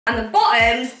And the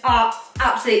bottoms are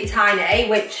absolutely tiny,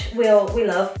 which we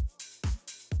love.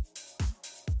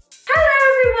 Hello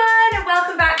everyone and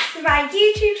welcome back to my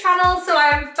YouTube channel. So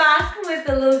I'm back with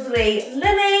the lovely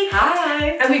Lily.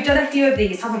 Hi. And we've done a few of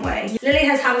these, haven't we? Lily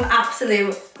has had an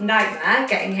absolute nightmare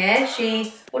getting here.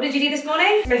 What did you do this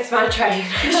morning? Missed my train.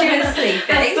 She was sleeping.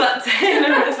 I slept in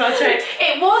and missed my train.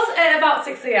 It was at about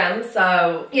 6 AM,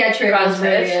 so... Yeah, true, it was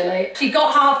really early. She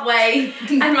got halfway.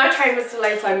 And my train was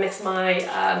delayed, so I missed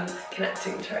my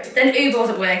connecting train. Then Uber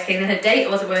wasn't working and her date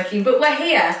wasn't working, but we're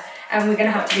here. And we're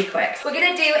gonna have to be quick. We're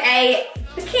gonna do a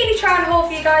bikini try on haul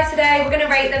for you guys today. We're gonna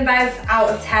rate them both out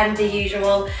of 10, the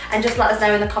usual, and just let us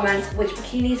know in the comments which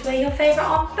bikinis were your favourite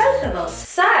on both of us.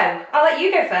 So, I'll let you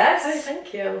go first. Oh,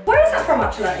 thank you. Where is that from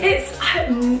actually? It's,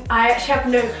 I actually have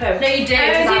no clue. No, you do.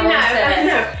 I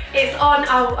know. It's on,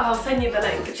 I'll send you the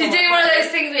link. She's doing one of those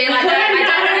things where you're like, I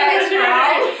don't know who it's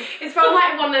from. It's from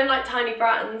like one of them like tiny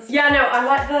brands. Yeah, no, I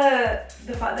like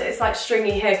the fact that it's like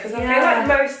stringy here, because I feel like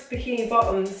most bikini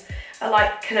bottoms are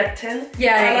like connecting.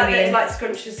 Yeah, I like that it like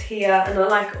scrunches here, and I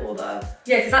like all the...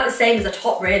 Yeah, because that's the same as the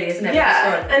top really, isn't it?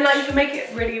 Yeah, and like you can make it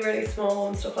really, really small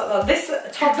and stuff like that. This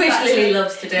top which Lily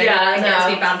loves to do. Yeah, and gets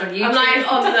me banned on YouTube. I'm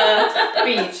like on the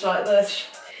beach like this.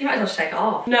 You might as well just take it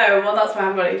off. No, well that's why I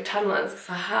haven't got any tan lines, because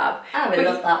I have. I would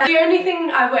love that. The only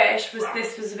thing I wish was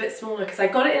this was a bit smaller, because I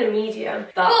got it in a medium.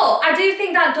 But I do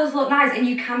think that does look nice, and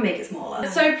you can make it smaller.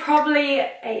 So probably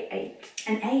a 8.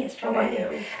 An 8 is probably.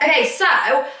 Oh, okay, so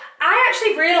I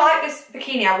actually really like this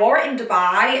bikini. I wore it in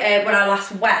Dubai when I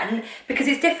last went because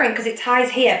it's different because it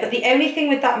ties here. But the only thing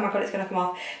with that, oh my god, it's gonna come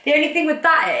off. The only thing with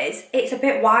that is it's a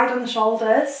bit wide on the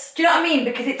shoulders. Do you know what I mean?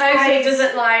 Because it ties. Oh, so it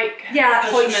doesn't like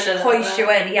hoist you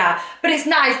in, yeah. But it's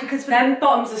nice because them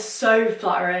bottoms are so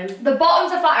flattering. The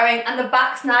bottoms are flattering and the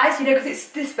back's nice, you know, because it's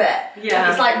this bit.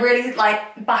 Yeah. It's like really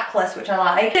like backless, which I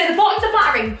like. So the bottoms are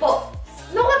flattering, but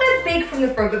not that they're big from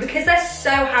the front, but because they're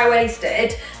so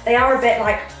high-waisted, they are a bit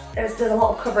like. There's a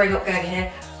lot of covering up going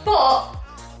here, but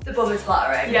the bum is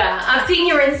flattering. Yeah, I've seen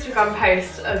your Instagram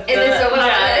post of this one.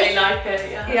 I really like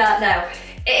it, yeah. Yeah, no.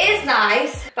 It is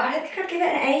nice, but I don't think I'd give it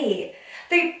an 8. I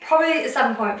think probably a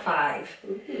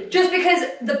 7.5. Just because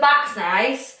the back's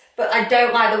nice, but I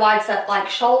don't like the wide set like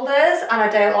shoulders, and I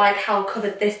don't like how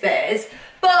covered this bit is.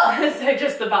 But so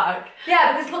just the back.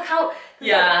 Yeah, because look how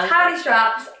like, tiny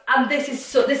straps, and this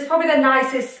is probably the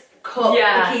nicest cut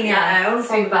bikini I own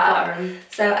from the back.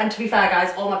 So, and to be fair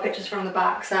guys, all my pictures from the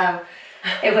back, so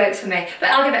it works for me. But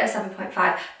I'll give it a 7.5,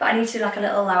 but I need to do like a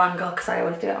little low angle because I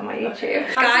always do it on my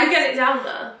YouTube. How do you get it down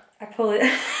there? I pull it.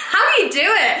 How do you do it?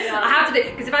 Yeah. I have to do it,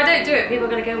 because if I don't do it, people are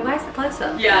going to go, where's the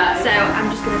close-up? Yeah. So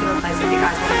I'm just going to do a close-up if you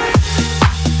guys want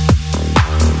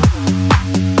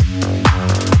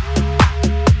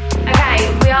to. Okay,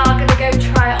 we are going to go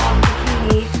try on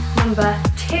bikini number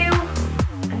 2,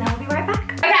 and then we'll be right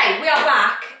back. Okay, we are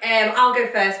back. I'll go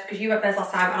first because you went first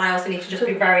last time, and I also need to just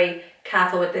be very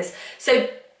careful with this. So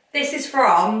this is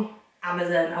from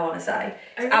Amazon, I want to say.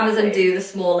 Oh, really? Amazon do the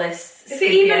smallest. Is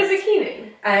it even a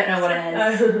bikini? I don't know what it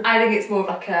is. I think it's more of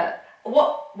like a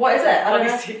what is it? I don't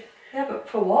know. Yeah, but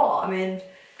for what? I mean,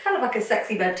 kind of like a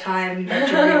sexy bedtime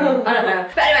bedroom. I don't know.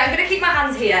 But anyway, I'm gonna keep my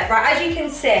hands here. Right, as you can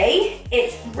see,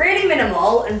 it's really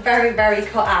minimal and very, very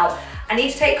cut out. I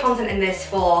need to take content in this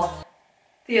for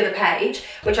the other page,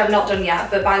 which I've not done yet,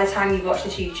 but by the time you watch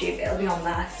this YouTube, it'll be on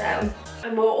there, so.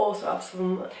 And we'll also have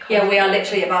some content. Yeah, we are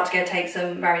literally about to go take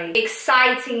some very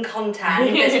exciting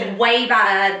content that's way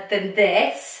better than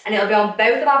this, and it'll be on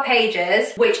both of our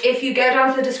pages, which if you go down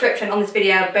to the description on this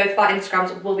video, both of our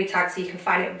Instagrams will be tagged so you can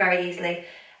find it very easily,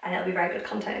 and it'll be very good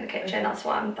content in the kitchen. That's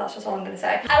just all I'm gonna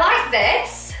say. I like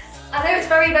this. I know it's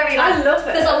very, very like, I love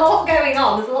it. There's a lot going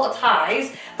on, there's a lot of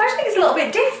ties, but I just think it's a little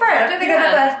bit different. I don't think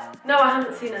I've ever... No, I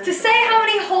haven't seen it. To say how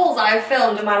many hauls I've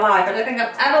filmed in my life, I don't think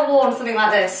I've ever worn something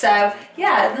like this. So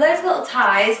yeah, loads of little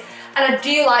ties, and I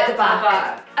do like the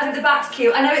back. I think the back's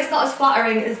cute. I know it's not as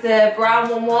flattering as the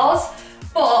brown one was,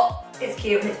 but it's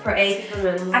cute and it's pretty.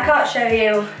 I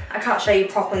can't show you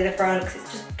properly the front because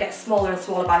it just gets smaller and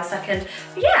smaller by the second.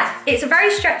 But yeah, it's a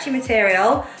very stretchy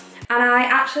material. And I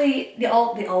actually, the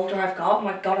older I've got, oh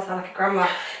my god, I sound like a grandma.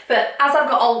 But as I've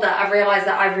got older, I've realised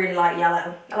that I really like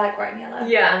yellow. I like wearing yellow.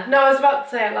 Yeah, no, I was about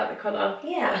to say I like the colour.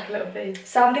 Yeah. Like a little bit.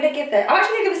 So I'm actually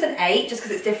gonna give this an 8 just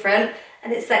because it's different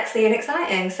and it's sexy and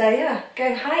exciting. So yeah,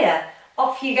 go higher.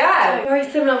 Off you go. Very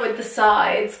similar with the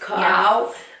sides cut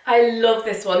out. I love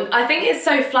this one. I think it's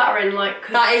so flattering, like...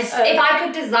 That is, if I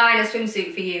could design a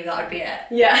swimsuit for you, that would be it.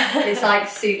 Yeah. It's like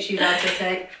suits you down to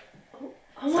take.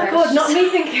 Oh my god, not me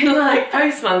thinking like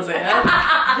postman's here. Oh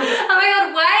my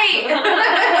god,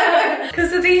 wait!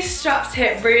 Because of these straps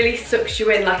here, it really sucks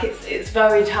you in, like it's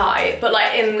very tight, but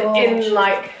like in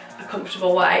like a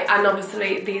comfortable way. And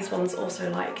obviously these ones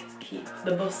also like keep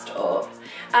the bust up.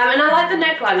 And I like the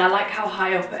neckline, I like how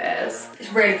high up it is.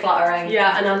 It's really flattering.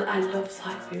 Yeah, and I love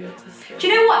side boobs. Do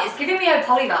you know what? It's giving me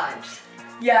Polly vibes.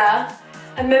 Yeah.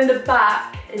 And then the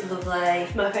back is lovely.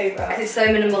 It's my favourite. Because it's so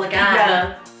minimal again.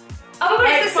 Yeah. Oh my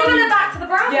god, it's a similar back to the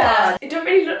brown one. It don't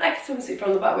really look like a swimsuit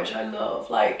from the back, which I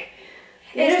love. Like,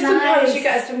 you know, It's sometimes nice. you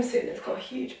get a swimsuit and it's got a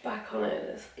huge back on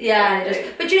it. Yeah, it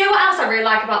does. But do you know what else I really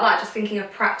like about that? Just thinking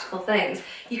of practical things.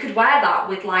 You could wear that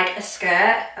with like a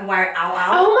skirt and wear it out.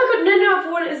 Oh my god, no, I've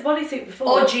worn it as bodysuit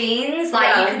before. Or jeans,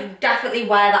 like you could definitely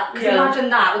wear that. Because imagine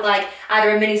that with like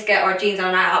either a mini skirt or a jeans on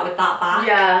a night out with that back.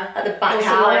 Yeah. At the back or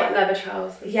out. like leather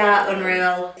trousers. Yeah,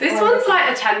 unreal. This one's like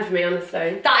a 10 for me,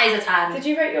 honestly. That is a 10. Did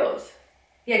you rate yours?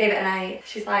 Yeah, I gave it an 8.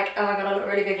 She's like, oh my god, I look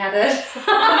really big-headed. This is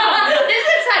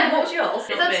a 10, what's yours?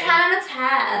 It's a 10 and a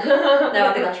 10. No,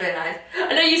 I think that's really nice.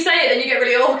 I know you say it, then you get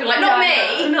really awkward, like, not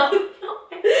me.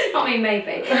 Not me,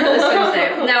 maybe.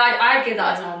 No, I'd give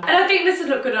that a 10. And I think this would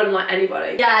look good on like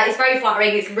anybody. Yeah, it's very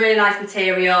flattering, it's really nice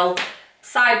material.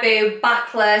 Side boob,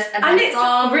 backless, and it's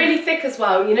really thick as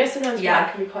well. You know, sometimes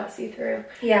black can be quite see-through.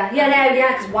 Yeah,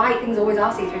 because white things always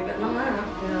are see-through, but not now.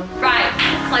 Yeah. Right,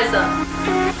 close up.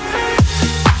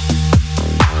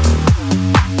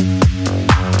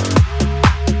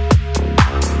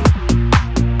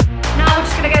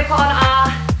 Put on our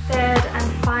third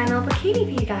and final bikini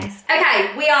for you guys.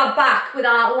 Okay, we are back with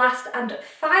our last and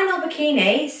final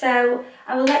bikini, so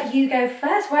I will let you go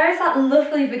first. Where is that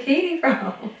lovely bikini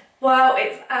from? Well,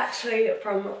 it's actually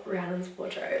from Rihanna's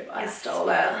wardrobe. I stole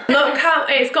it. Look how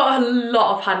it's got a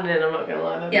lot of padding in, I'm not gonna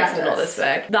lie. Yeah, it's not this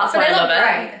big. That's why I love it.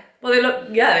 Great. Well,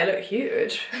 they look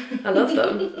huge. I love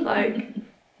them. Like,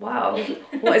 wow.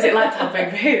 What is it like to have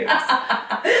big boobs?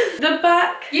 The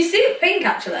back. You see pink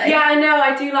actually. Yeah, I know,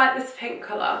 I do like this pink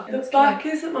colour. The back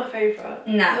isn't my favourite.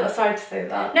 No. I'm sorry to say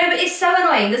that. No, but it's so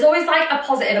annoying. There's always like a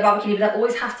positive about bikini, but there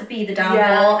always has to be the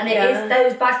downfall, and it is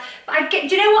those backs. But do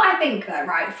you know what I think though,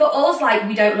 right? For us, like,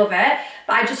 we don't love it,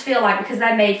 but I just feel like because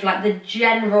they're made for like the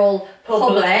general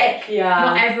public,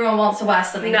 not everyone wants to wear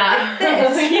something like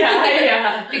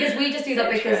this. Because we just do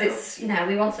that because it's, you know,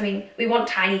 we want something, we want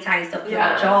tiny stuff for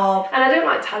our job. And I don't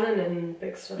like tanning and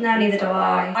big stuff. No, neither do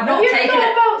I. I've not taken taken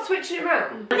it. About switching it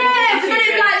around? No, because then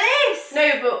it'd be like this.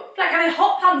 No, but like having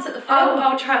hot pants at the front.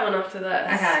 I'll try one after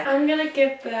this. Okay. I'm gonna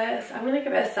give it a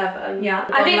 7. Yeah.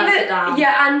 I think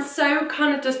that, and so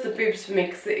kind of does the boobs for me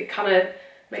because it kind of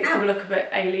makes them look a bit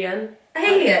alien.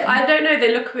 Alien? I don't know,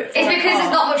 they look a bit It's because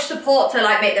there's not much support to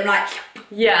like make them like...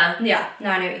 Yeah. Yeah, no,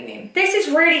 I know what you mean. This is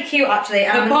really cute actually.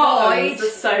 The bottoms are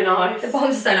so nice. The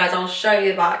bottoms are so nice, I'll show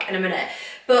you the back in a minute.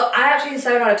 But I actually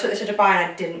so glad I took this to Dubai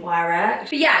and I didn't wear it.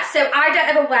 But yeah, so I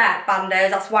don't ever wear bandos,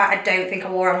 that's why I don't think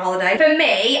I wore it on holiday. For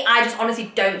me, I just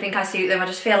honestly don't think I suit them. I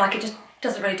just feel like it just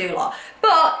doesn't really do a lot.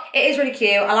 But it is really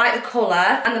cute, I like the colour.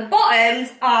 And the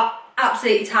bottoms are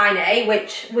absolutely tiny,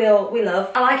 which we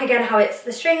love. I like again how it's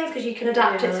the strings because you can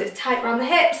adapt it so it's tight around the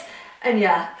hips. And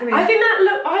yeah, I mean, I think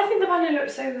the bando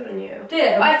looks so good on you. Do you?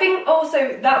 I think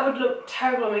also that would look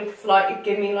terrible on me because like it'd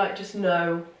give me like just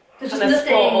no. There's just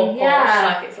nothing,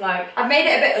 like it's like... I've made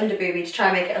it a bit under booby to try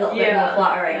and make it a little bit more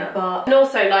flattering, but... And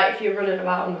also like if you're running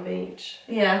about on the beach.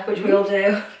 Yeah, which we all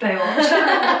do.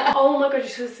 Baywatch. Oh my god, you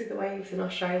should see the waves in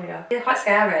Australia. Yeah, quite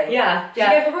scary. Yeah. Did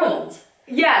you go for runs?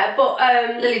 Yeah, but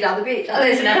Lily down the beach. Oh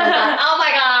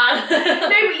my god. No,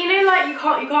 but you know, like you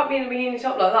can't be in a bikini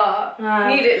top like that. No.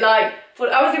 You need it like.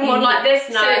 I was in one like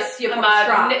this night. So your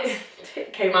straps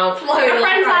it came out. My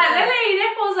friend's like, Lily,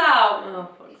 nipples out. Oh,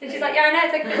 and she's like, yeah, I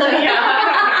know, take a picture.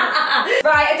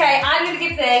 Right, okay, I'm gonna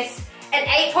give this an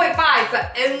 8.5,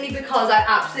 but only because I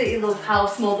absolutely love how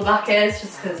small the back is,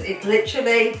 just because it's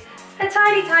literally a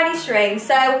tiny string.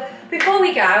 So before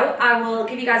we go, I will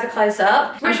give you guys a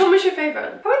close-up. Which one was your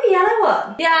favourite? Probably the yellow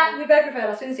one. Yeah, we both preferred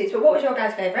our swimsuits, but what was your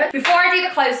guys' favourite? Before I do the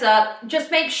close-up,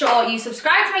 just make sure you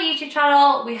subscribe to my YouTube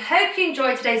channel. We hope you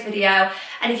enjoyed today's video,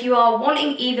 and if you are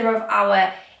wanting either of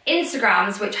our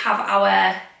Instagrams, which have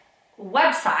our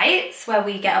websites where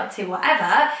we get up to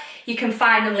whatever, you can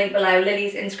find them linked below.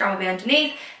 Lily's Instagram will be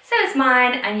underneath, so is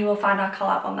mine, and you will find our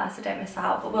collab on there, so don't miss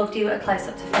out. But we'll do a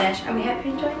close-up to finish, and we hope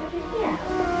you enjoyed the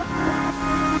video.